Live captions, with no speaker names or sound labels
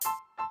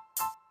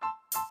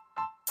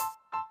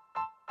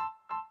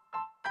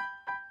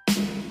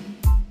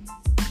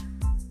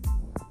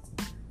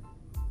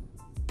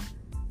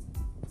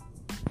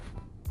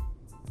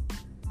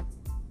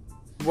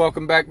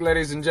Welcome back,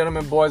 ladies and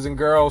gentlemen, boys and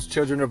girls,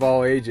 children of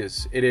all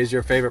ages. It is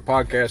your favorite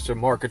podcaster,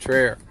 Mark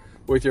Cotrere,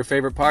 with your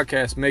favorite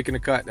podcast, Making a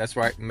Cut. That's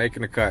right,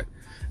 Making a Cut.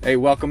 Hey,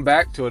 welcome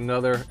back to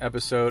another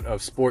episode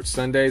of Sports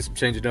Sundays. I'm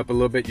changing up a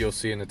little bit. You'll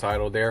see in the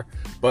title there.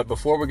 But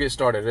before we get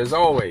started, as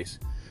always,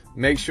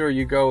 make sure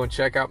you go and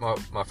check out my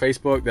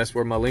Facebook. That's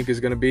where my link is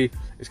going to be.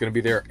 It's going to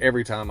be there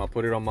every time. I'll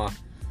put it on my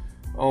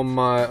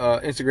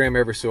Instagram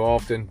every so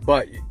often.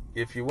 But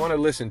if you want to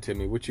listen to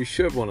me, which you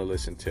should want to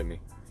listen to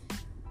me,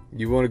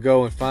 you want to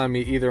go and find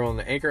me either on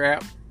the Anchor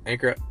app,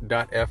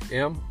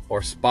 anchor.fm, or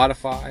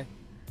Spotify.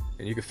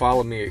 And you can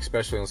follow me,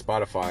 especially on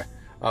Spotify.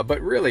 But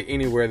really,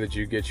 anywhere that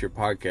you get your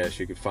podcast,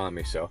 you can find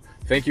me. So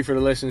thank you for the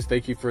listens.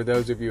 Thank you for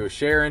those of you who are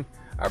sharing.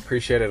 I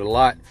appreciate it a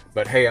lot.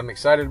 But hey, I'm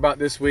excited about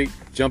this week.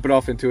 Jumping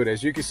off into it.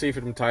 As you can see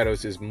from the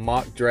titles, is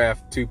Mock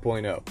Draft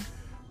 2.0.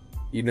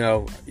 You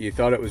know, you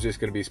thought it was just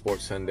going to be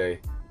Sports Sunday,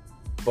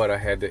 but I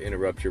had to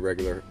interrupt your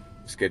regular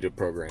scheduled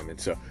programming.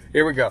 So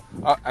here we go.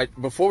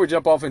 Before we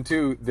jump off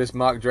into this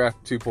Mock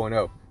Draft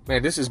 2.0,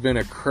 man, this has been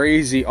a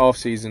crazy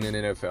offseason in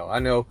NFL. I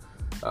know,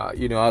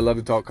 I love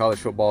to talk college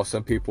football.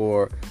 Some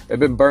people have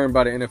been burned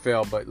by the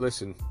NFL, but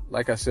listen,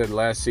 like I said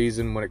last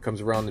season, when it comes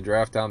around the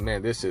draft time,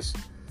 man, this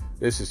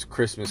is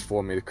Christmas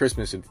for me. The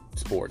Christmas in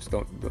sports.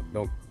 Don't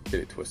get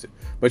it twisted.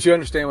 But you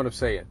understand what I'm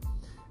saying.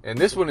 And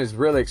this one is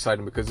really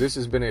exciting because this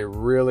has been a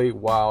really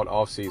wild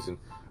offseason.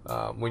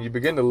 When you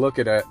begin to look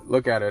at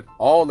it,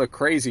 all the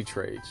crazy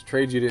trades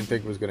you didn't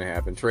think was going to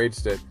happen,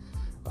 trades that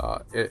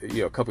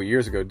a couple of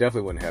years ago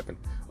definitely wouldn't happen.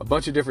 A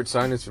bunch of different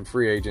signings from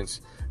free agents.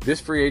 This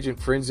free agent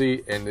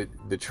frenzy and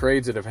the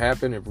trades that have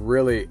happened have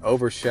really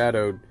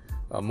overshadowed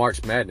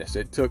March Madness.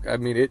 It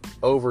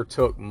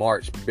overtook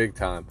March big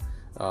time,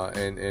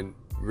 and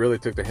really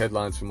took the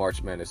headlines from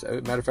March Madness. As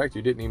a matter of fact,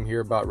 you didn't even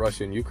hear about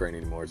Russia and Ukraine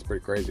anymore. It's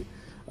pretty crazy.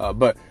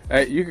 But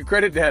you can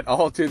credit that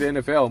all to the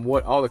NFL and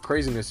what all the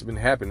craziness has been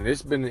happening.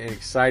 It's been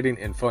exciting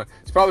and fun.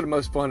 It's probably the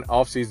most fun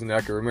offseason that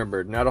I can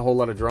remember. Not a whole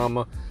lot of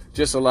drama,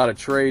 just a lot of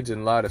trades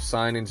and a lot of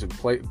signings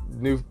and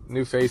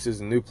new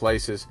faces and new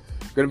places.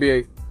 Going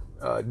to be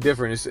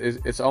different.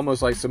 It's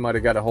almost like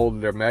somebody got a hold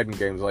of their Madden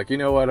games. Like, you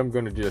know what? I'm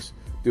going to just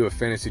do a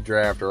fantasy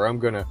draft, or I'm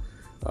going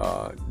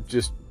to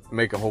just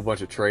make a whole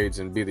bunch of trades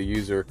and be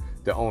the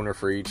owner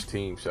for each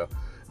team.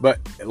 But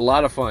a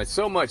lot of fun.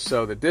 So much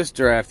so that this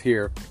draft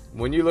here,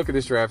 when you look at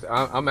this draft,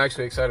 I'm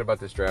actually excited about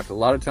this draft. A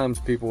lot of times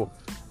people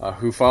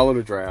who follow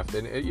the draft,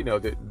 and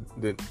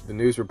the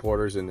news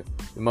reporters and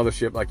the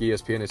mothership like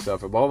ESPN and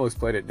stuff have almost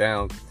played it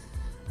down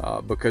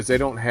because they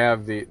don't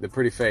have the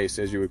pretty face,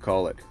 as you would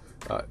call it.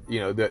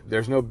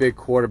 There's no big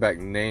quarterback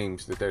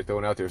names that they're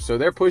throwing out there. So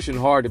they're pushing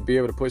hard to be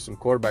able to push some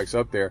quarterbacks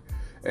up there.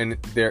 And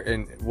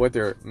what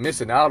they're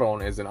missing out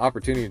on is an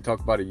opportunity to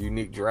talk about a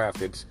unique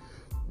draft.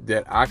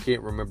 That I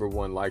can't remember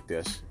one like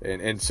this.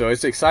 And so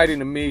it's exciting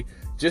to me.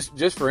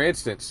 Just for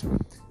instance,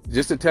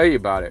 just to tell you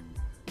about it,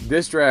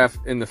 this draft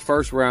in the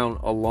first round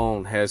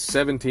alone has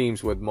 7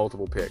 teams with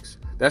multiple picks.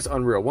 That's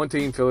unreal. One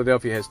team,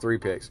 Philadelphia, has 3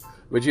 picks.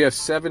 But you have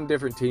 7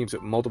 different teams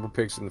with multiple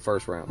picks in the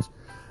first rounds.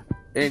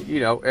 And,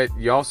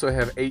 you also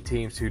have 8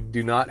 teams who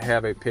do not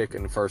have a pick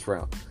in the first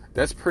round.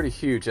 That's pretty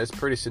huge. That's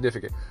pretty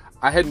significant.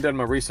 I hadn't done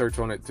my research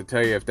on it to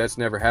tell you if that's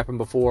never happened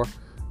before.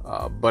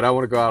 But I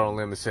want to go out on a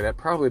limb and say that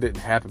probably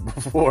didn't happen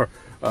before.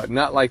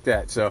 Not like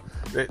that. So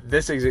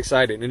this is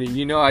exciting.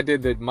 And I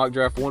did the Mock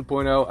Draft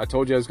 1.0. I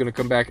told you I was going to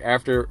come back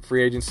after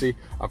free agency.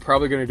 I'm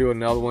probably going to do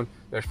another one.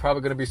 There's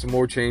probably going to be some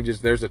more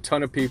changes. There's a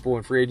ton of people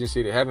in free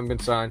agency that haven't been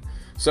signed.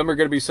 Some are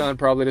going to be signed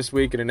probably this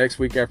week and the next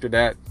week after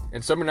that.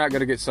 And some are not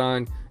going to get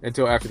signed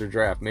until after the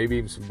draft. Maybe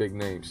even some big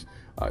names.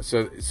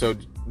 So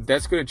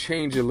that's going to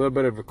change a little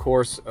bit of the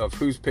course of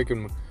who's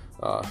picking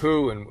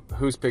who and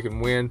who's picking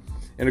when.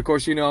 And of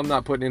course, I'm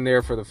not putting in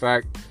there for the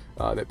fact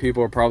that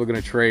people are probably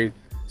going to trade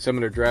some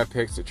of their draft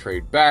picks to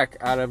trade back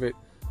out of it.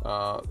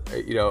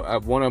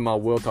 One of them I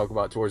will talk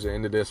about towards the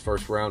end of this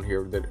first round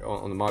here that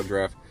on the mock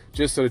draft,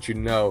 just so that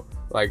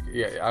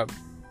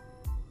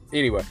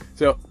anyway,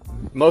 so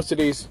most of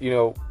these,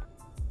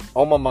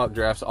 on my mock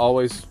drafts,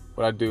 always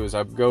what I do is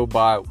I go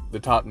by the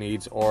top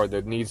needs or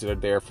the needs that are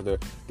there for the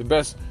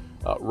best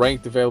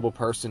ranked available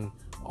person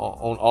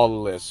on all the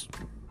lists.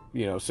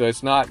 So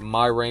it's not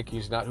my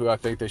rankings, not who I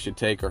think they should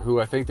take or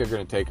who I think they're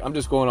going to take. I'm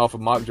just going off a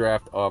mock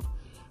draft of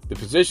the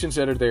positions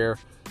that are there,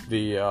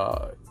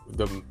 the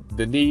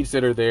needs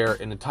that are there,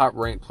 and the top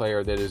ranked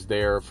player that is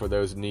there for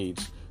those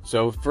needs.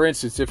 So, for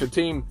instance, if a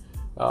team,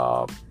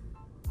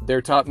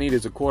 their top need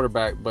is a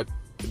quarterback, but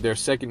their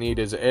second need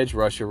is an edge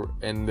rusher,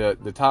 and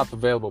the top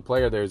available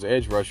player there is an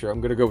edge rusher, I'm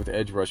going to go with the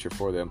edge rusher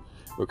for them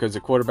because the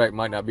quarterback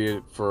might not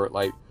be for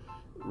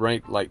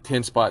ranked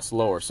 10 spots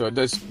lower. So it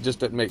just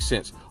doesn't make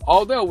sense.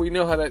 Although we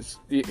know how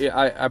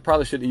I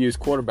probably should have used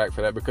quarterback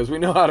for that because we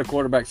know how the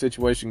quarterback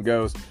situation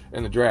goes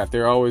in the draft.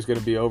 They're always going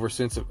to be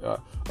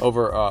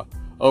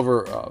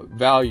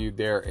overvalued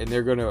there, and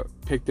they're going to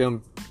pick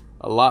them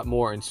a lot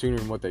more and sooner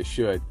than what they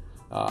should.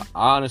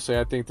 Honestly,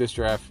 I think this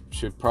draft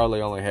should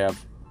probably only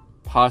have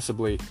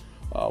possibly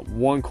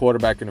one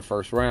quarterback in the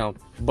first round,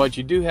 but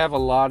you do have a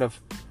lot of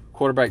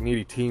quarterback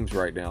needy teams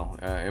right now,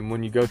 and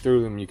when you go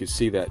through them, you can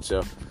see that.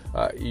 So,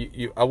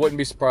 I wouldn't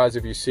be surprised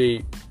if you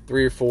see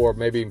 3 or 4,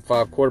 maybe even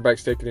 5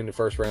 quarterbacks taken in the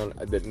first round.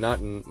 That not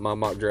in my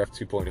mock draft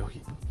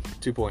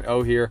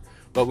 2.0 here,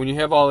 but when you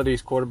have all of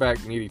these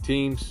quarterback needy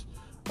teams,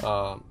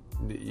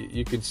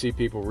 you can see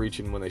people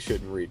reaching when they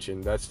shouldn't reach,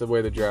 and that's the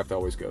way the draft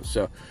always goes.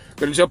 So,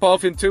 going to jump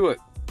off into it.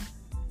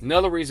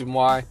 Another reason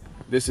why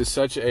this is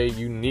such a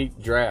unique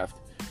draft.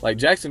 Like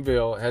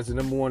Jacksonville has the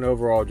number 1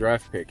 overall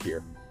draft pick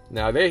here.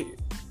 Now they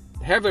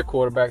have their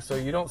quarterback, so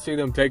you don't see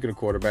them taking a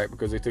quarterback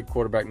because they took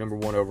quarterback number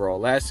 1 overall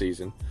last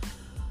season.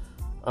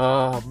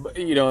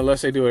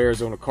 Unless they do an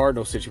Arizona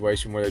Cardinals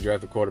situation where they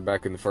draft a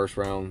quarterback in the first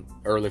round,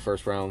 early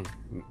first round,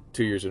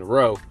 2 years in a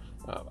row.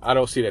 I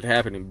don't see that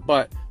happening,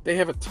 but they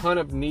have a ton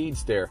of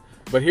needs there.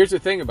 But here's the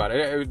thing about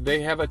it.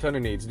 They have a ton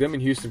of needs. Them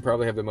and Houston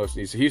probably have the most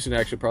needs. So Houston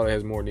actually probably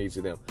has more needs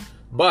than them.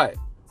 But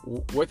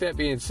with that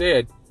being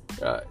said,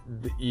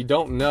 you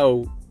don't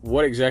know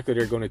what exactly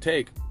they're going to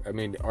take. I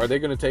mean, are they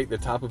going to take the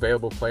top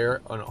available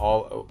player on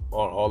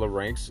all the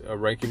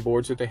ranking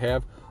boards that they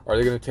have? Are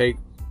they going to take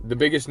the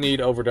biggest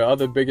need over the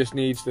other biggest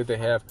needs that they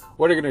have?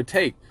 What are they going to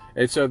take?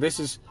 And so this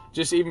is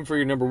just even for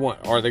your number 1.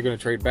 Are they going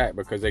to trade back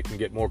because they can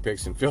get more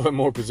picks and fill in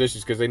more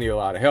positions because they need a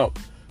lot of help?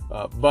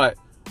 But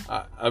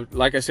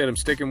like I said, I'm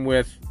sticking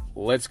with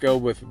let's go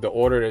with the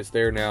order that's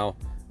there now.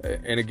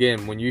 And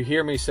again, when you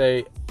hear me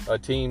say a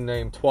team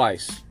name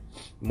twice,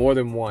 more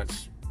than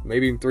once,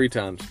 maybe even 3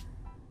 times,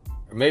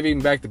 or maybe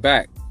even back to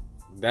back,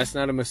 that's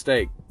not a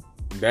mistake.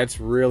 That's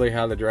really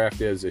how the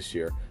draft is this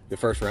year, the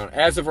first round,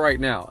 as of right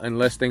now,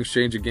 unless things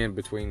change again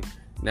between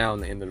now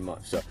and the end of the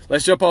month. So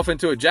let's jump off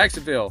into it.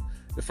 Jacksonville,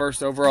 the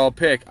first overall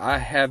pick. I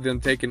have them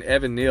taking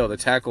Evan Neal, the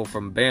tackle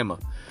from Bama.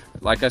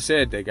 Like I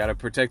said, they got to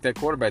protect that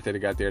quarterback that they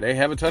got there. They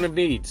have a ton of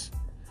needs.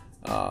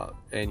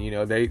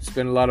 And they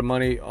spend a lot of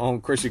money on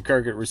Christian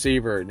Kirk at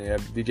receiver, and they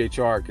have DJ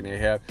Chark, and they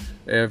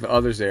have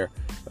others there.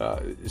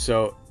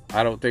 So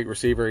I don't think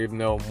receiver, even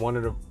though one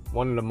of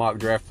the mock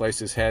draft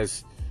places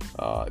has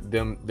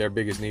their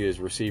biggest need is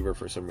receiver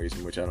for some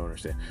reason, which I don't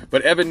understand.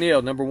 But Evan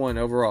Neal, number 1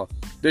 overall.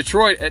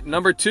 Detroit at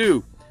number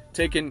 2,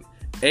 taking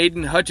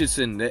Aiden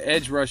Hutchinson, the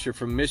edge rusher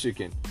from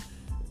Michigan.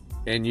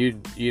 And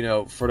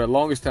for the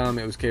longest time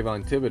it was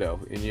Kayvon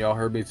Thibodeau, and y'all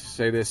heard me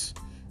say this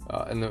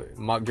in the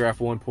mock draft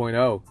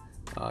 1.0.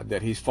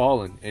 That he's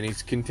fallen, and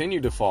he's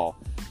continued to fall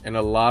in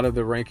a lot of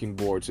the ranking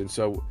boards. And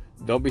so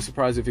don't be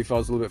surprised if he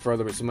falls a little bit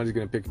further, but somebody's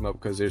going to pick him up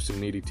because there's some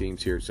needy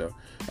teams here. So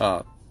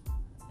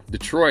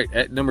Detroit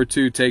at number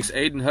 2 takes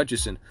Aiden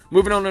Hutchinson.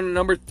 Moving on to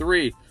number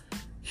 3,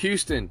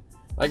 Houston.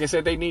 Like I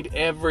said, they need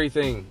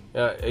everything.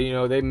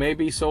 They may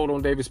be sold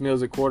on Davis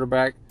Mills at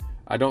quarterback.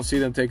 I don't see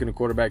them taking a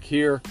quarterback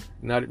here,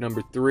 not at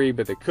number 3,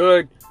 but they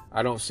could.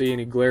 I don't see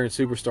any glaring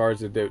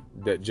superstars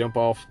that jump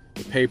off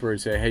the paper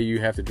and say, hey, you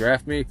have to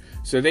draft me.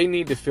 So they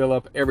need to fill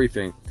up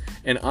everything.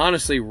 And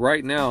honestly,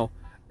 right now,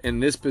 in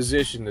this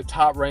position, the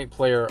top-ranked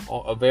player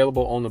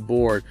available on the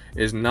board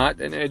is not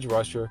an edge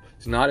rusher.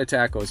 It's not a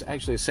tackle. It's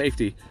actually a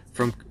safety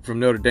from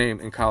Notre Dame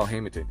and Kyle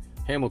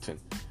Hamilton.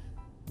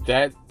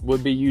 That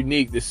would be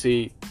unique to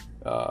see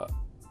a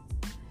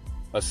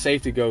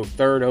safety go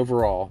 3rd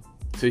overall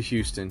to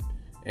Houston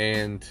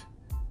and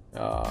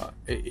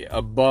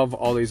above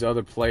all these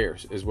other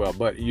players as well.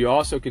 But you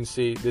also can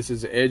see this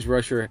is an edge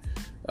rusher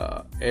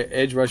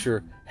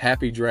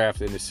happy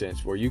draft in a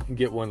sense, where you can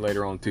get one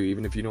later on too,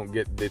 even if you don't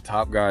get the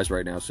top guys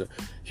right now. So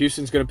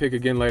Houston's going to pick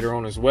again later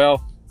on as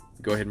well.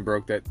 Go ahead and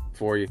broke that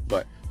for you,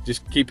 but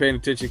just keep paying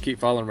attention, keep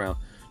following around.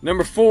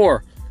 Number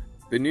 4,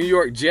 the New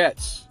York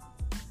Jets.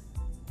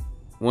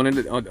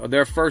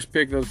 Their first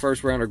pick of the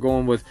first round are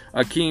going with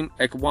Akeem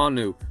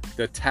Ekwonu,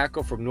 the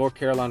tackle from North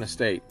Carolina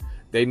State.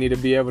 They need to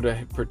be able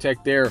to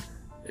protect their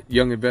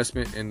young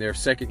investment in their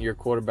second-year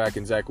quarterback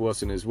in Zach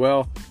Wilson as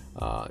well.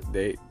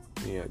 They're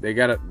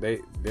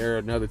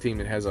another team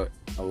that has a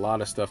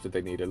lot of stuff that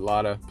they need, a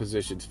lot of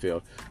positions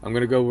filled. I'm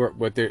going to go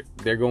with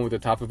they're going with the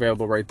top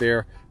available right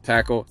there,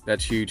 tackle.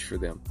 That's huge for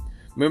them.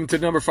 Moving to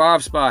number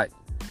 5 spot,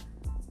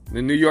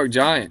 the New York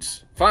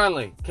Giants.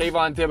 Finally,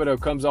 Kayvon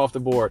Thibodeau comes off the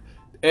board.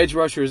 Edge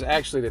rusher is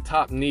actually the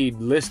top need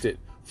listed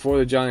for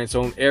the Giants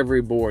on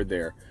every board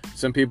there.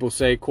 Some people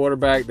say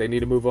quarterback, they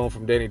need to move on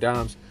from Danny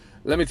Dimes.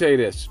 Let me tell you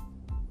this.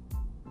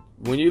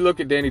 When you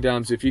look at Danny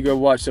Dimes, if you go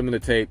watch some of the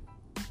tape,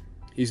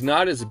 he's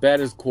not as bad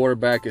as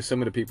quarterback as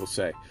some of the people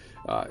say.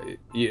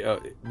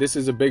 This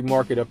is a big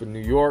market up in New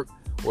York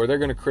where they're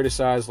going to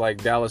criticize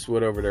like Dallas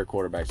would over their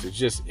quarterbacks. It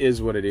just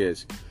is what it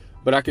is.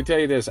 But I can tell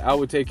you this, I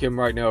would take him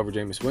right now over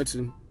Jameis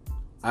Winston.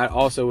 I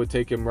also would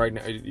take him right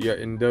now.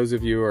 And those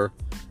of you who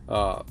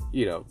are,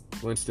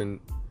 Winston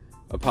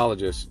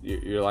apologists,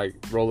 you're like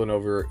rolling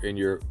over in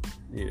your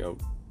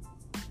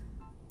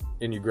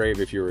grave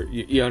if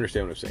you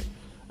understand what I'm saying.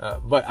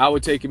 But I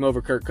would take him over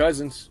Kirk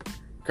Cousins.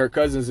 Kirk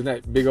Cousins in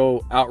that big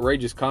old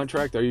outrageous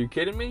contract. Are you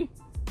kidding me?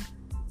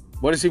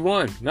 What has he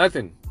won?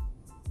 Nothing.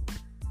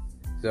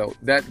 So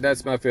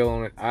that's my feel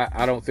on it.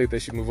 I don't think they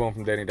should move on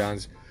from Danny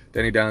Dimes.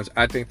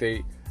 I think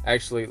they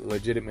actually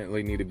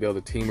legitimately need to build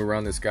a team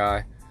around this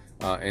guy.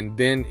 And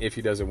then if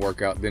he doesn't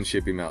work out, then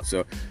ship him out.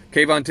 So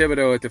Kayvon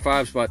Thibodeaux at the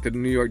 5 spot to the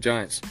New York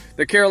Giants.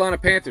 The Carolina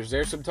Panthers,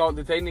 there's some talk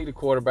that they need a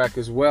quarterback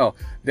as well.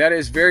 That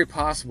is very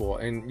possible,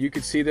 and you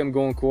could see them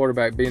going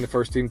quarterback, being the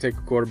first team to take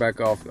a quarterback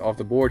off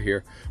the board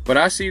here. But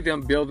I see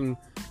them building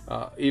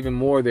even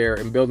more there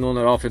and building on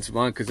that offensive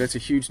line, because that's a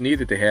huge need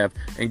that they have,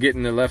 and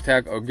getting the left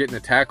tackle or getting the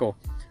tackle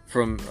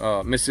from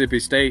Mississippi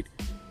State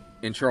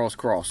in Charles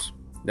Cross.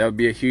 That would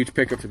be a huge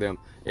pickup for them.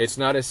 It's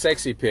not a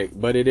sexy pick,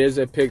 but it is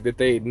a pick that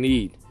they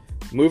need.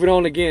 Moving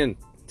on again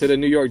to the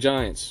New York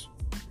Giants.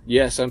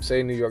 Yes, I'm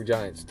saying New York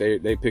Giants.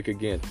 They pick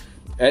again.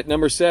 At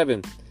number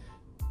 7,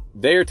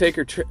 they are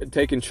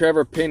taking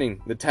Trevor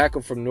Penning, the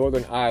tackle from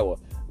Northern Iowa.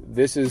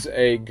 This is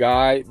a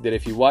guy that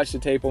if you watch the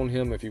tape on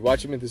him, if you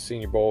watch him at the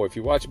Senior Bowl, if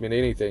you watch him in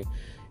anything,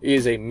 he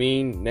is a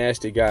mean,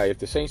 nasty guy. If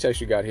the Saints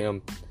actually got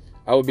him,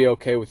 I would be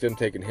okay with them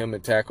taking him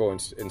at tackle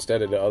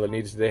instead of the other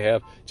needs that they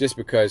have, just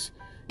because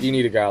you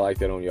need a guy like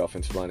that on your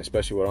offensive line,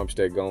 especially with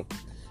Armstead gone.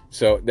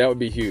 So that would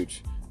be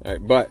huge. All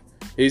right, but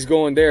he's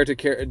going there to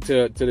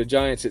the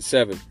Giants at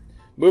 7.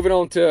 Moving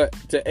on to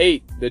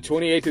 8, the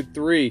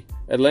 28-3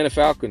 Atlanta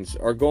Falcons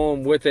are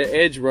going with the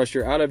edge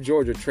rusher out of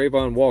Georgia,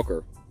 Trayvon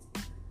Walker.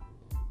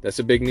 That's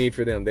a big need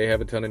for them. They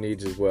have a ton of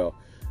needs as well.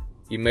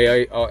 You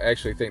may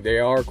actually think they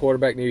are a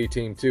quarterback needy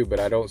team too, but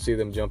I don't see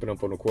them jumping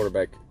up on a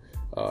quarterback,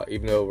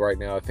 even though right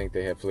now I think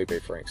they have Felipe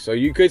Franks. So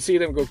you could see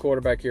them go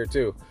quarterback here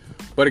too.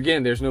 But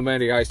again, there's no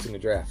Matty Ice in the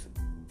draft.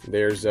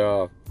 There's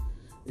no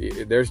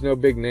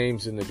big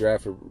names in the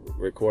draft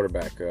for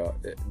quarterback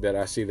that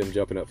I see them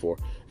jumping up for.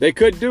 They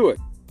could do it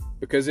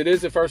because it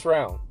is the first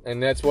round,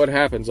 and that's what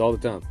happens all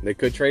the time. They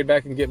could trade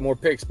back and get more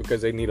picks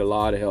because they need a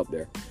lot of help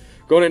there.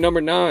 Going at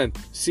number 9,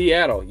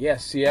 Seattle.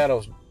 Yes,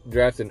 Seattle's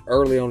drafting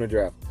early on the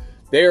draft.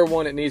 They are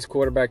one that needs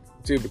quarterback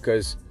too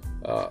because,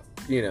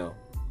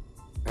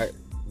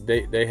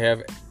 they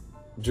have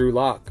Drew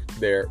Lock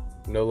there,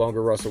 no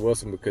longer Russell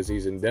Wilson because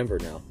he's in Denver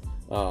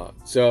now.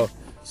 So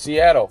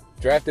Seattle,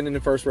 drafting in the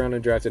first round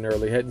and drafting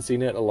early. Hadn't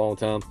seen it in a long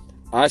time.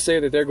 I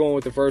say that they're going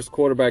with the first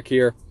quarterback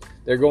here.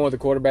 They're going with a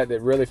quarterback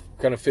that really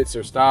kind of fits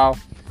their style.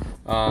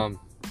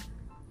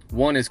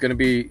 One is going to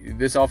be,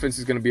 this offense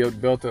is going to be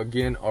built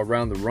again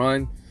around the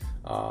run.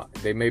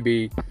 They may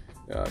be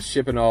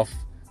shipping off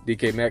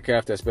DK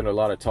Metcalf. That's been a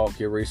lot of talk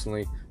here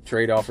recently.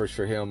 Trade offers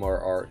for him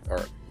are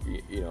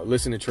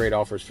listen to trade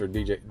offers for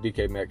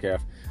DK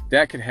Metcalf.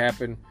 That could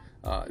happen.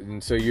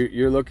 And so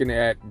you're looking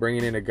at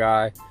bringing in a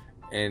guy,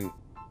 and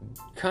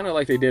kind of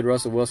like they did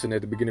Russell Wilson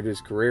at the beginning of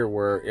his career,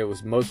 where it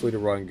was mostly the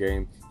run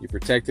game. You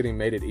protected him,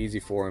 made it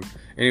easy for him.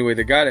 Anyway,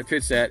 the guy that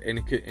fits that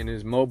and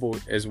is mobile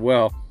as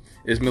well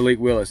is Malik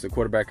Willis, the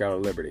quarterback out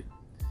of Liberty.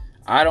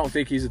 I don't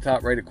think he's a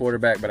top-rated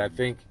quarterback, but I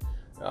think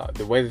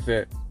the way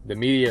that the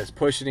media is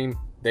pushing him,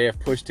 they have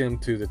pushed him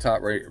to the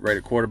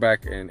top-rated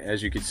quarterback, and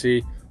as you can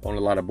see on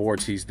a lot of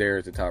boards, he's there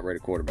as the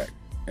top-rated quarterback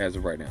as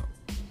of right now.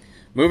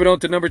 Moving on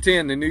to number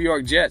 10, the New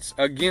York Jets.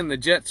 Again, the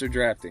Jets are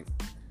drafting.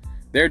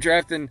 They're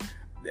drafting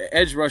the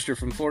edge rusher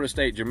from Florida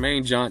State,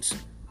 Jermaine Johnson.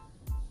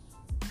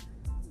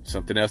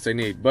 Something else they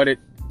need. But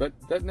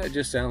doesn't that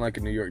just sound like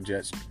a New York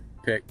Jets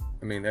pick?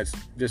 I mean, that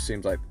just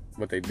seems like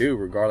what they do,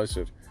 regardless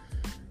of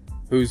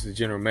who's the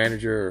general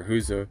manager or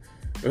who's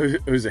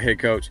the head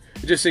coach.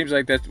 It just seems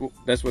like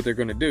that's what they're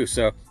going to do.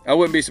 So I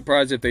wouldn't be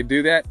surprised if they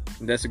do that.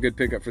 That's a good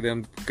pickup for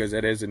them because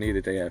that is a need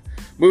that they have.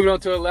 Moving on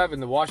to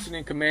 11, the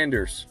Washington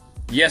Commanders.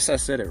 Yes, I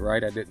said it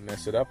right. I didn't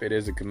mess it up. It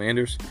is the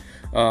Commanders.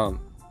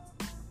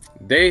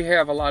 They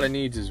have a lot of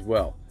needs as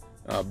well.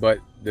 But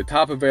the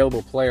top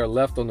available player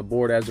left on the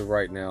board as of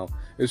right now,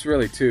 it's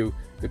really 2,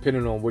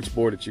 depending on which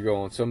board that you go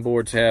on. Some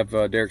boards have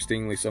Derek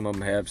Stingley. Some of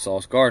them have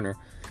Sauce Gardner.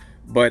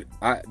 But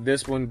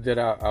this one that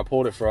I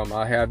pulled it from,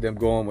 I have them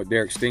going with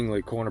Derek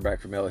Stingley, cornerback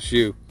from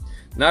LSU.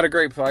 Not a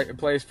great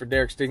place for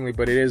Derek Stingley,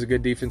 but it is a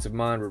good defensive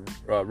mind,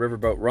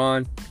 Riverboat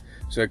Ron.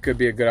 So it could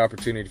be a good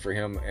opportunity for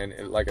him.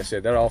 And like I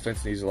said, that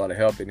offense needs a lot of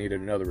help. They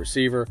needed another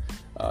receiver.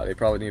 They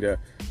probably need a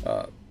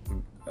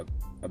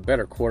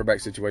better quarterback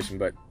situation.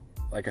 But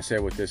like I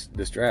said, with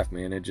this draft,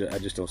 man, I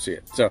just don't see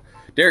it. So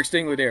Derek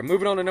Stingley there.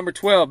 Moving on to number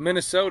 12,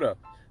 Minnesota.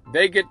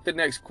 They get the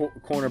next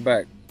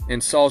cornerback in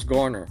Sauce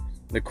Gardner,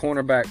 the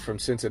cornerback from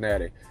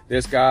Cincinnati.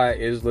 This guy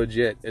is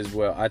legit as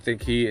well. I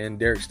think he and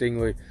Derek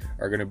Stingley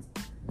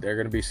they're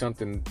gonna be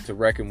something to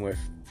reckon with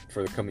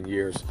for the coming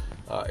years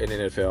in the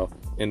NFL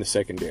in the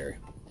secondary.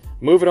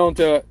 Moving on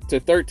to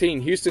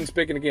 13, Houston's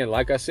picking again.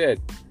 Like I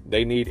said,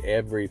 they need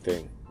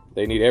everything.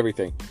 They need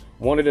everything.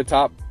 One of the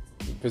top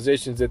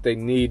positions that they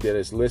need that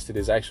is listed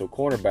as actual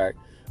cornerback,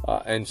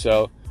 and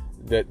so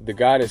the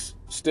guy that's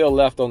still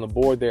left on the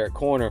board there at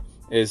corner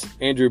is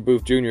Andrew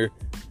Booth Jr.,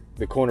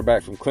 the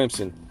cornerback from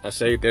Clemson. I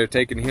say they're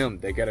taking him.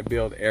 They got to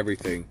build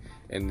everything,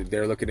 and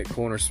they're looking at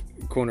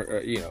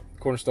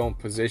cornerstone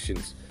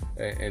positions,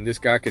 and this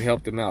guy could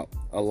help them out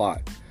a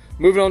lot.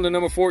 Moving on to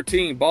number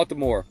 14,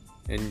 Baltimore.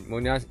 And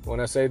when I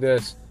say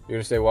this, you're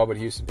gonna say, why would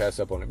Houston pass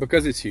up on it?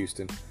 Because it's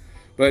Houston.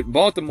 But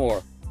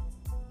Baltimore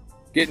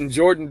getting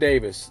Jordan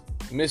Davis,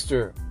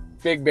 Mr.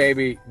 Big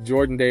Baby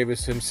Jordan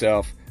Davis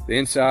himself, the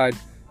inside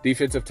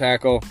defensive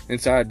tackle,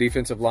 inside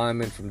defensive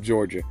lineman from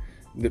Georgia.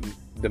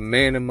 The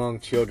man among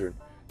children.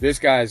 This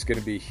guy is going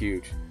to be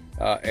huge.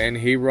 And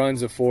he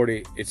runs a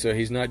 40. So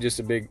he's not just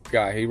a big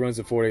guy. He runs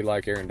a 40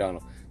 like Aaron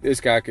Donald. This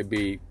guy could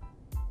be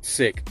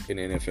sick in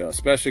the NFL,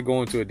 especially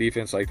going to a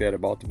defense like that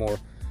at Baltimore,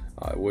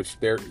 which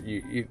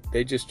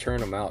they just churn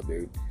them out,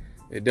 dude.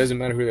 It doesn't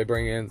matter who they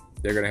bring in.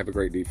 They're going to have a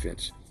great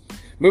defense.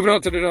 Moving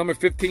on to the number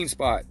 15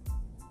 spot.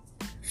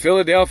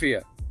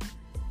 Philadelphia.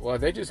 Well,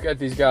 they just got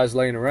these guys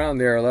laying around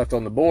there left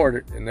on the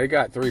board, and they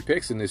got 3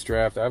 picks in this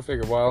draft. I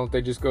figured, why don't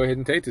they just go ahead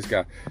and take this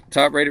guy?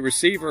 Top-rated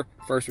receiver,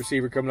 first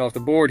receiver coming off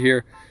the board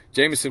here,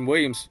 Jameson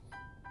Williams,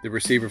 the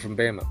receiver from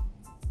Bama.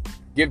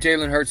 Give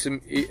Jalen Hurts some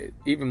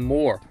even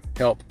more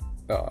help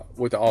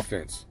with the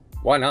offense.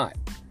 Why not?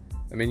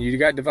 I mean, you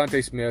got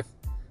Devontae Smith.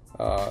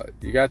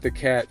 You got the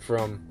cat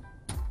from,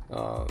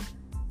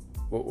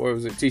 what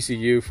was it,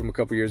 TCU from a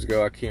couple years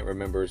ago. I can't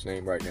remember his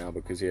name right now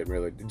because he hadn't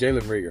really,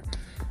 Jalen Reagor.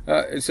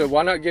 And so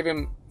why not give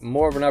him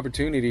more of an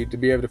opportunity to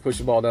be able to push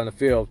the ball down the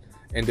field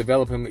and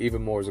develop him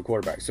even more as a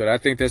quarterback? So I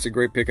think that's a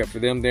great pickup for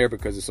them there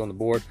because it's on the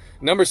board.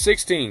 Number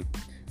 16,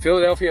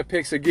 Philadelphia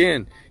picks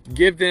again.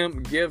 Give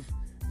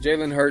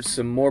Jalen Hurts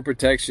some more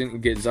protection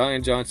and get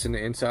Zion Johnson,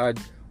 the inside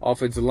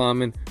offensive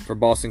lineman for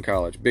Boston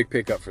College. Big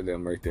pickup for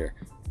them right there.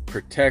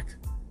 Protect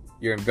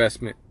your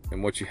investment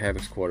and what you have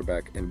as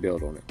quarterback and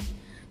build on it.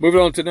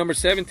 Moving on to number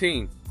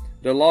 17.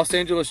 The Los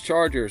Angeles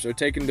Chargers are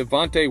taking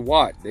Devontae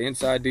Watt, the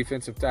inside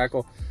defensive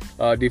tackle,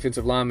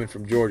 defensive lineman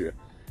from Georgia.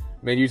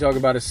 Man, you talk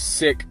about a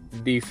sick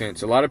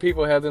defense. A lot of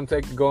people have them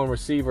going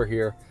receiver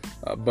here,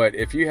 but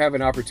if you have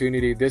an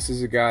opportunity, this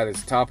is a guy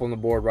that's top on the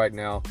board right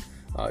now.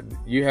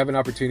 You have an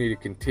opportunity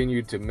to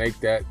continue to make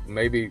that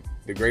maybe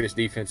the greatest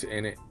defense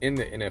in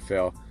the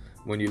NFL.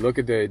 When you look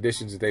at the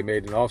additions that they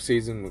made in the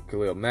offseason with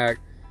Khalil Mack,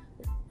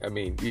 I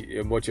mean,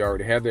 what you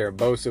already have there,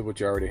 Bosa, what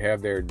you already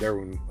have there,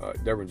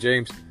 Derwin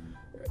James.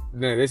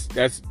 No,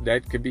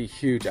 that could be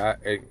huge.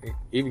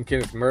 Even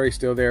Kenneth Murray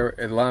still there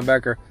at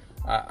linebacker.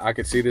 I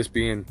could see this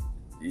being,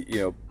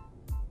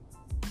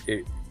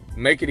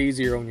 make it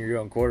easier on your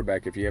young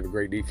quarterback if you have a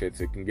great defense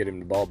that can get him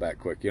the ball back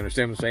quick. You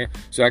understand what I'm saying?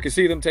 So I can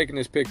see them taking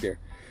this pick there.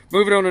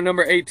 Moving on to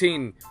number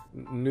 18,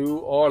 New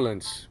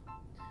Orleans.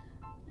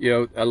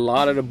 A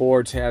lot of the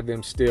boards have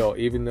them still,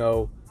 even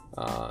though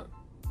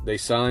they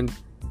signed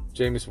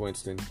Jameis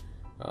Winston.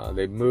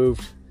 They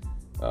moved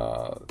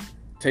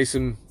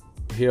Taysom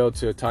Hill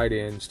to a tight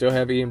end. Still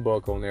have Ian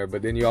Book on there,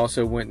 but then you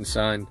also went and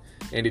signed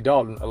Andy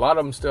Dalton. A lot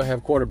of them still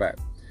have quarterback.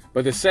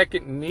 But the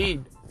second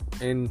need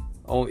even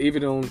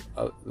on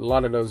a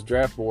lot of those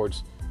draft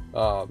boards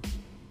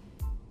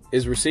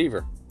is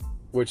receiver,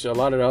 which a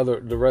lot of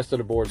the rest of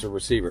the boards are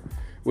receiver,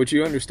 which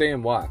you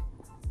understand why.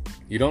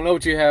 You don't know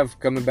what you have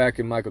coming back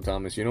in Michael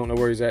Thomas. You don't know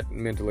where he's at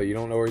mentally. You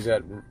don't know where he's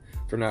at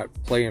for not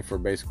playing for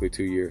basically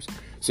 2 years.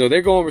 So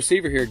they're going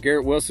receiver here.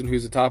 Garrett Wilson,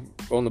 who's the top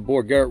on the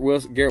board. Garrett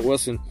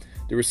Wilson,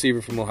 the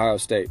receiver from Ohio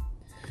State.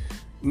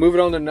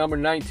 Moving on to number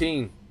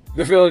 19,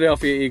 the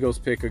Philadelphia Eagles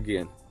pick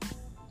again.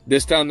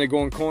 This time they're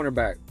going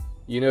cornerback.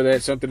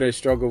 That's something they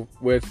struggled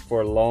with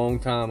for a long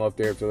time up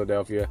there in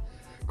Philadelphia.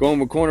 Going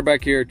with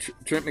cornerback here,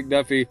 Trent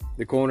McDuffie,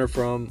 the corner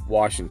from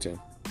Washington.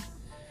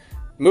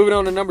 Moving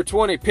on to number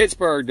 20,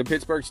 Pittsburgh, the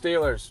Pittsburgh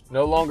Steelers.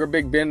 No longer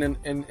Big Ben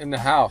in the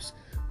house.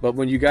 But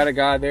when you got a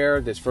guy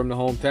there that's from the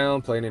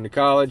hometown, playing in the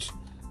college,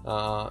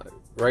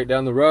 right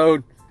down the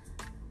road,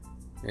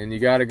 and you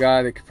got a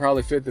guy that could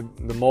probably fit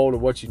the mold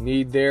of what you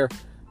need there,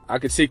 I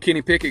could see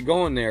Kenny Pickett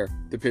going there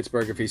to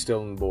Pittsburgh if he's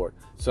still on the board.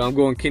 So I'm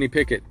going Kenny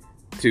Pickett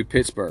to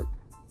Pittsburgh.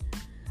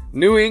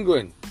 New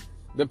England,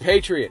 the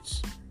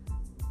Patriots.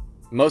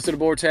 Most of the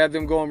boards have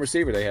them going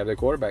receiver. They have their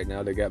quarterback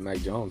now. They got Mac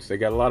Jones. They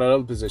got a lot of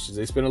other positions.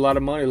 They spent a lot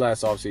of money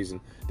last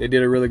offseason. They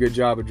did a really good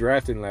job of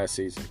drafting last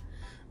season.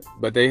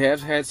 But they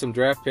have had some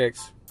draft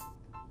picks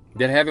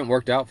that haven't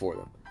worked out for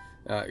them,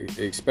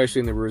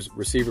 especially in the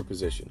receiver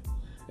position.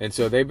 And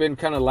so they've been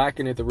kind of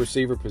lacking at the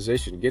receiver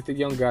position. Get the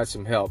young guys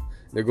some help.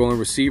 They're going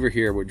receiver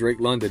here with Drake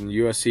London,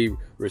 USC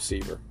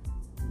receiver.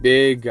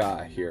 Big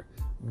guy here.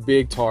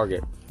 Big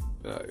target.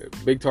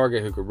 Big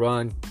target who could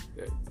run,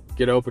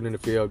 get open in the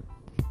field.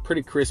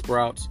 Pretty crisp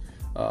routes.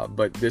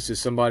 But this is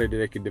somebody that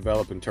they could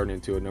develop and turn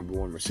into a number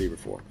 1 receiver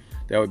for.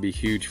 That would be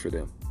huge for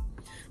them.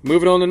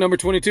 Moving on to number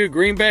 22,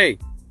 Green Bay.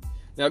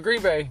 Now,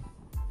 Green Bay,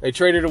 they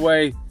traded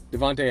away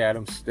Devontae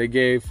Adams. They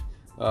gave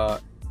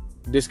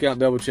Discount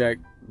Double Check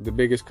the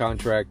biggest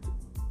contract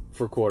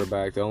for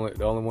quarterback. The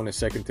only one that's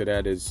second to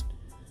that is,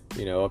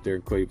 up there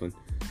in Cleveland.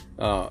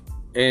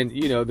 And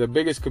the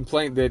biggest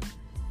complaint that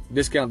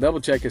Discount Double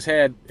Check has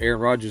had, Aaron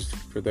Rodgers,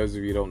 for those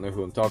of you who don't know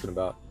who I'm talking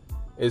about,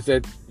 is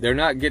that they're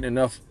not getting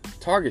enough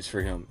targets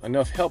for him,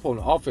 enough help on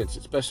the offense,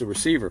 especially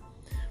receiver.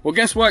 Well,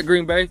 guess what,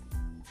 Green Bay?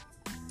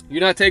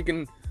 You're not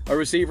taking a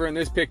receiver in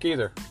this pick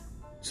either.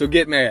 So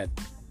get mad.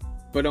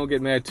 But don't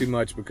get mad too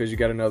much because you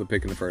got another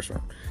pick in the first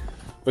round.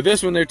 But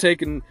this one, they're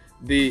taking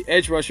the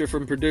edge rusher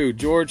from Purdue,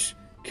 George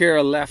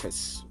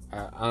Karlaftis.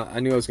 I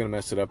knew I was going to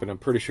mess it up, and I'm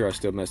pretty sure I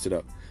still messed it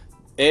up.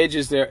 Edge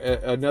is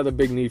another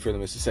big need for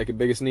them. It's the second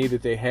biggest need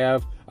that they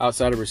have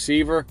outside of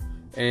receiver.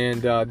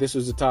 And this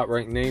was the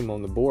top-ranked name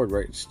on the board,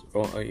 right?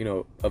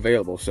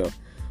 Available. So,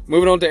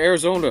 moving on to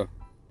Arizona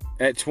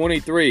at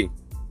 23.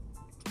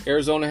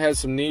 Arizona has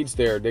some needs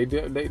there. They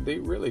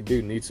really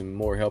do need some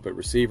more help at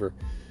receiver,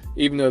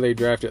 even though they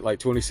drafted like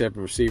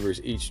 27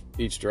 receivers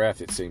each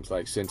draft. It seems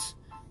like since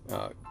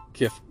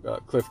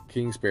Cliff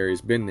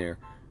Kingsbury's been there,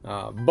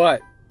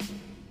 but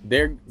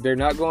they're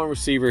not going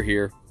receiver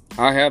here.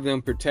 I have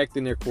them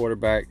protecting their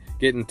quarterback,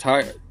 getting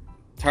Tyler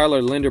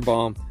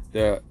Linderbaum,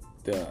 the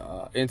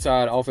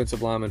inside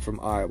offensive lineman from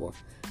Iowa.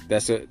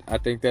 That's it. I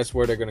think that's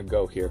where they're going to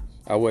go here.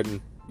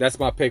 That's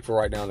my pick for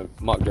right now in the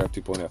mock draft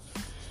 2.0.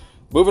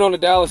 Moving on to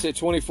Dallas at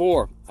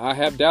 24. I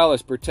have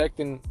Dallas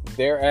protecting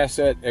their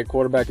asset at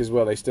quarterback as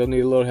well. They still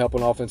need a little help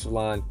on offensive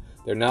line.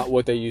 They're not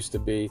what they used to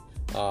be.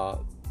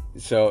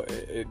 So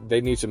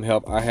they need some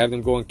help. I have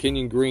them going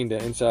Kenyon Green,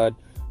 the inside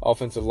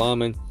offensive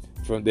lineman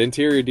from the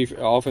interior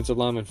offensive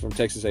lineman from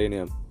Texas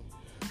A&M.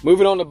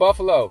 Moving on to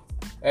Buffalo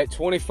at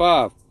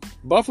 25.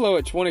 Buffalo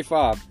at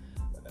 25.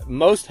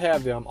 Most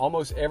have them.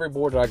 Almost every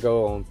board that I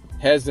go on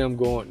has them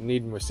going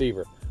needing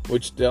receiver.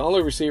 Which the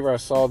only receiver I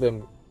saw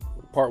them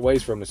part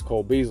ways from is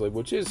Cole Beasley,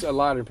 which is a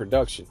lot in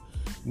production.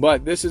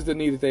 But this is the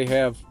need that they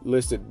have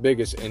listed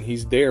biggest, and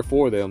he's there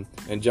for them.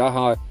 And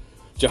Jahan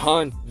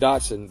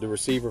Dotson, the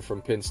receiver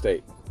from Penn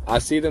State. I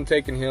see them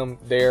taking him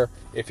there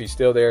if he's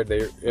still there.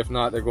 If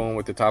not, they're going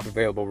with the top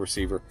available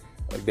receiver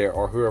there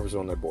or whoever's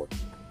on their board.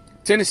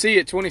 Tennessee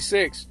at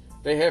 26.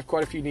 They have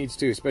quite a few needs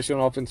too, especially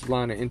on offensive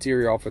line and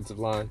interior offensive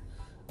line.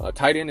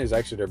 Tight end is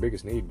actually their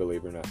biggest need,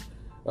 believe it or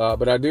not.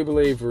 But I do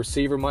believe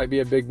receiver might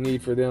be a big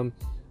need for them.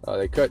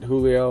 They cut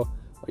Julio.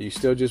 You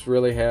still just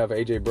really have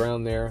A.J.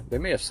 Brown there. They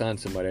may have signed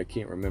somebody. I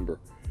can't remember.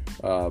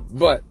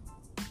 But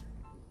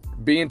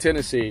being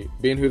Tennessee,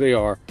 being who they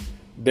are,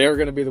 they're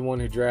going to be the one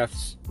who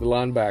drafts the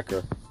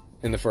linebacker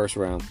in the first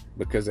round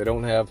because they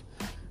don't have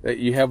 –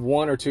 you have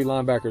one or two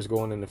linebackers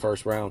going in the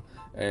first round,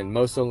 and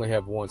most only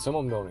have one. Some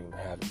of them don't even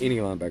have any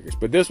linebackers.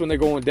 But this one, they're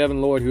going with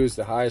Devin Lloyd, who is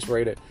the highest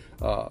rated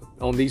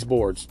on these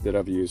boards that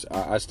I've used.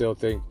 I still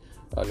think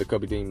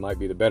Nakobe Dean might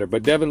be the better.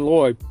 But Devin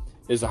Lloyd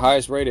is the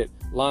highest rated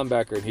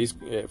linebacker, and he's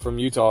from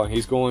Utah, and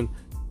he's going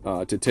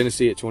to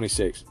Tennessee at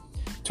 26.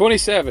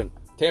 27,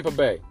 Tampa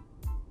Bay.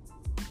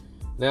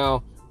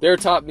 Now, their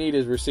top need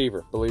is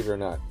receiver, believe it or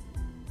not.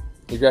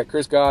 You got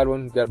Chris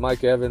Godwin, you got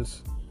Mike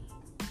Evans,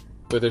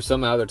 but there's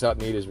somehow their top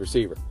need is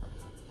receiver.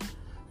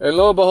 And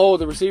lo and behold,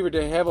 the receiver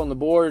they have on the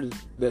board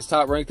that's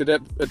top ranked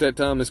at that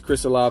time is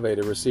Chris Olave,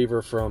 the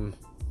receiver from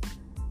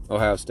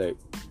Ohio State.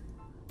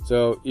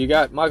 So you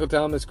got Michael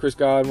Thomas, Chris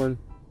Godwin,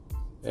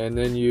 and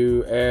then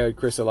you add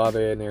Chris Olave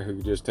in there who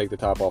can just take the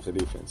top off the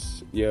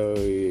defense.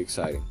 Yay,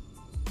 exciting.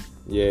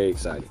 Yay,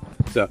 exciting.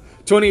 So,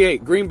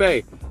 28, Green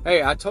Bay.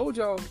 Hey, I told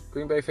y'all,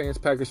 Green Bay fans,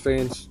 Packers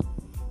fans,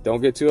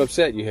 don't get too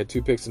upset. You had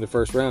 2 picks in the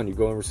first round. You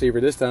go in receiver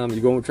this time.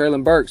 You go with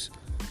Treylon Burks,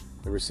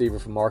 the receiver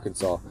from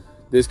Arkansas.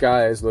 This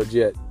guy is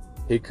legit.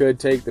 He could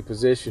take the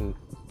position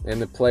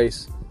and the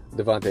place of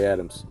Devontae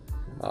Adams.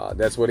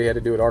 That's what he had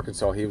to do at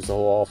Arkansas. He was the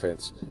whole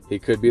offense. He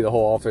could be the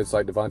whole offense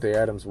like Devontae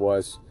Adams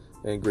was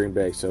in Green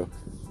Bay. So,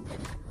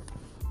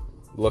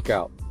 look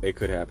out. It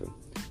could happen.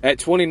 At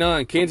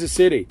 29, Kansas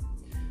City.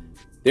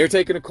 They're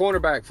taking a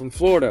cornerback from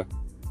Florida,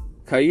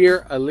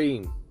 Kaiir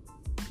Elam.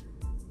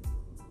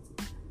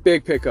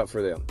 Big pickup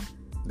for them.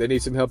 They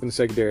need some help in the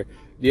secondary.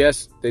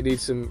 Yes, they need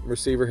some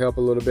receiver help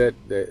a little bit.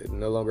 They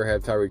no longer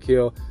have Tyreek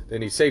Hill. They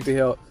need safety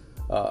help.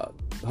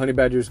 Honey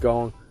Badger's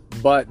gone.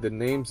 But the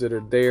names that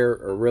are there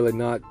are really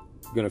not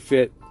going to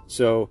fit.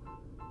 So,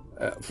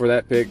 for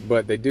that pick.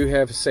 But they do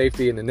have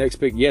safety in the next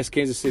pick. Yes,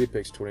 Kansas City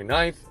picks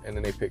 29th, and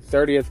then they pick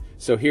 30th.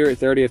 So here at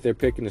 30th, they're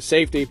picking the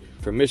safety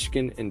from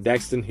Michigan and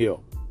Daxton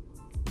Hill.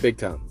 Big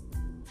time.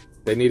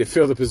 They need to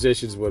fill the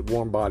positions with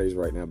warm bodies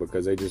right now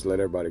because they just let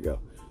everybody go.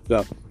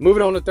 So,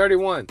 moving on to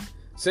 31,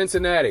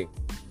 Cincinnati.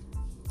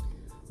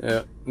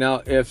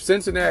 Now, if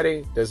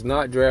Cincinnati does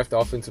not draft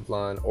offensive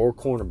line or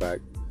cornerback,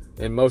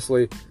 and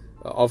mostly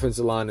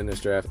offensive line in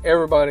this draft,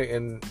 everybody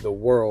in the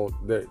world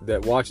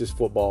that watches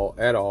football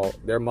at all,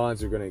 their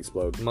minds are going to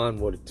explode. Mine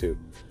would too.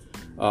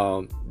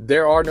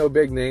 There are no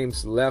big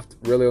names left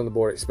really on the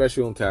board,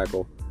 especially on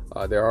tackle.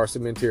 There are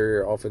some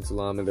interior offensive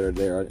linemen that are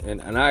there,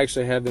 and I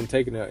actually have them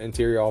taking an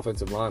interior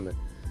offensive lineman.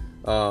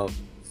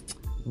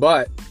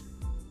 But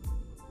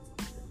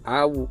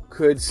I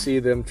could see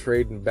them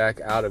trading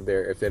back out of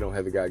there if they don't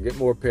have the guy. Get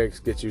more picks,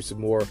 get you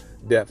some more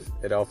depth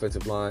at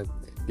offensive line,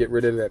 get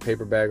rid of that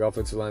paper bag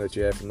offensive line that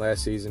you had from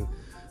last season.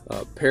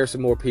 Pair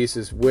some more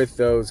pieces with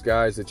those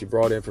guys that you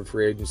brought in from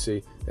free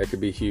agency. That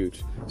could be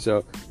huge.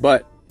 So,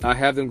 but I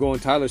have them going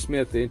Tyler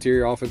Smith, the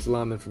interior offensive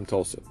lineman from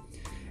Tulsa.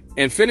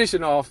 And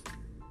finishing off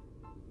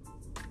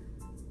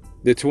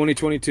the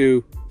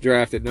 2022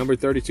 draft at number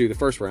 32, the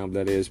first round,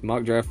 that is,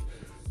 mock draft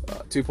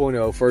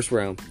 2.0, first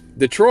round.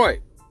 Detroit.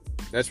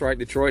 That's right,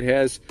 Detroit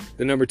has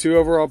the number 2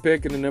 overall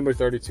pick and the number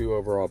 32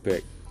 overall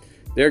pick.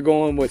 They're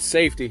going with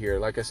safety here.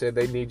 Like I said,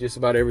 they need just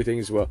about everything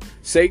as well.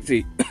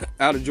 Safety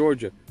out of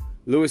Georgia,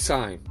 Lewis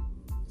Cine,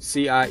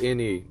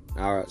 C-I-N-E.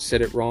 I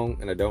said it wrong,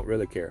 and I don't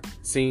really care.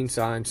 Sign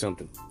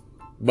something.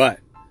 But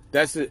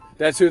that's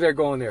who they're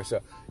going there.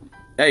 So,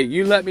 hey,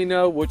 you let me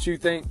know what you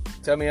think.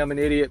 Tell me I'm an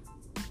idiot.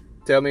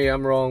 Tell me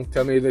I'm wrong.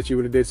 Tell me that you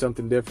would have did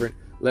something different.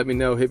 Let me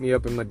know. Hit me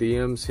up in my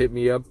DMs. Hit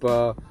me up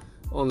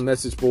on the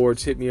message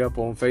boards. Hit me up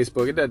on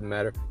Facebook. It doesn't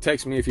matter.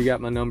 Text me if you got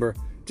my number.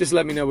 Just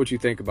let me know what you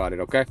think about it,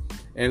 okay?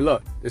 And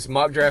look, this is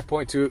Mock Draft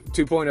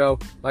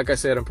 2.0. Like I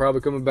said, I'm probably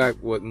coming back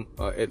with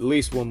at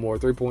least one more,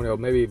 3.0,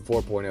 maybe even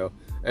 4.0,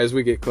 as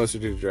we get closer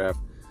to the draft.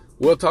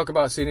 We'll talk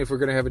about seeing if we're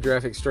going to have a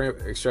draft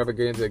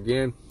extravaganza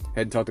again.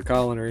 Hadn't talked to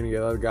Colin or any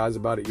of the other guys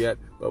about it yet,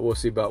 but we'll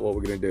see about what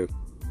we're going to do.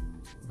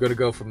 Going to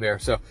go from there.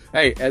 So,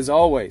 hey, as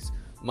always,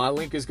 my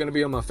link is going to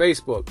be on my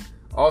Facebook.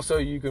 Also,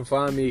 you can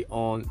find me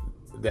on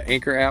the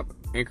Anchor app,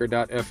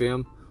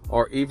 anchor.fm,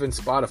 or even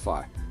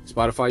Spotify.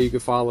 Spotify, you can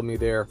follow me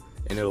there,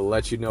 and it'll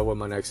let you know when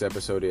my next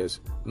episode is.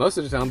 Most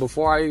of the time,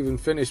 before I even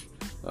finish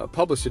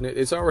publishing it,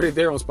 it's already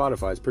there on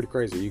Spotify. It's pretty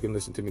crazy. You can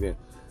listen to me then.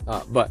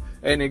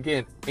 And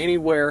again,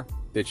 anywhere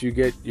that you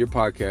get your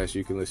podcast,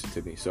 you can listen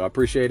to me. So I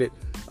appreciate it.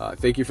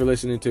 Thank you for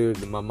listening to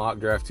my Mock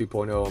Draft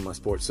 2.0 on my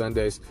Sports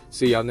Sundays.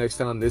 See y'all next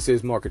time. This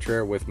is Mark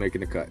Contreras with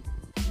Making the Cut.